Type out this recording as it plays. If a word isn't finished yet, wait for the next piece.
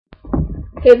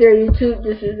Hey there YouTube,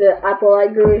 this is the Apple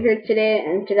Guru here today,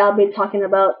 and today I'll be talking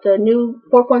about the new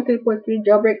 4.3.3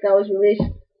 jailbreak that was released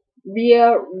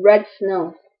via Red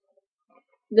Snow.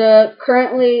 The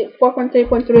currently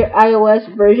 4.3.3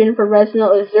 iOS version for Red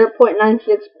Snow is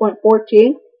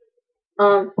 0.96.14.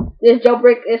 This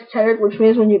jailbreak is tethered, which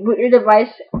means when you boot your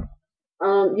device,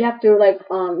 you have to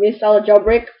reinstall a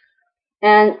jailbreak,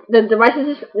 and the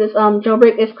devices this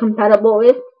jailbreak is compatible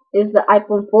with is the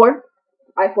iPhone 4,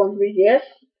 iPhone 3GS,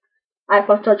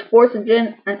 iPod Touch 4th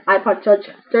Gen, and iPod Touch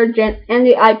 3rd Gen, and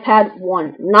the iPad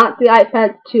 1, not the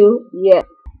iPad 2 yet.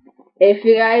 If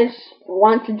you guys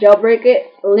want to jailbreak it,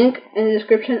 link in the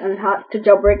description on how to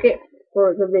jailbreak it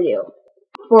for the video.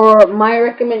 For my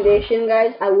recommendation,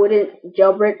 guys, I wouldn't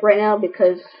jailbreak right now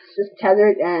because it's just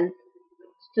tethered and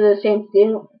it's still the same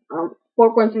thing.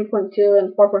 4.3.2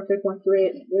 and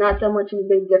 4.3.3, not that much of a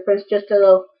big difference, just the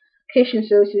location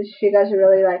services if you guys are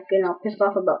really pissed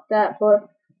off about that. But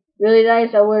really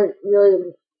guys, that would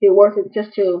really be worth it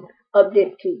just to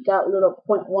update to that little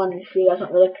 0.1 if you guys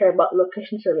don't really care about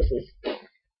location services.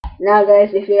 Now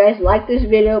guys, if you guys like this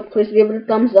video, please give it a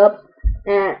thumbs up,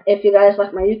 and if you guys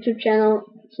like my YouTube channel,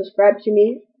 subscribe to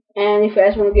me, and if you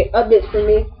guys want to get updates from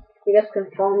me, you guys can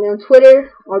follow me on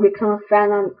Twitter or become a fan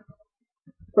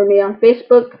for me on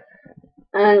Facebook,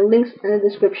 and links in the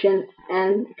description.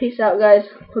 And peace out guys,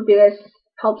 hope you guys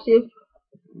helps you.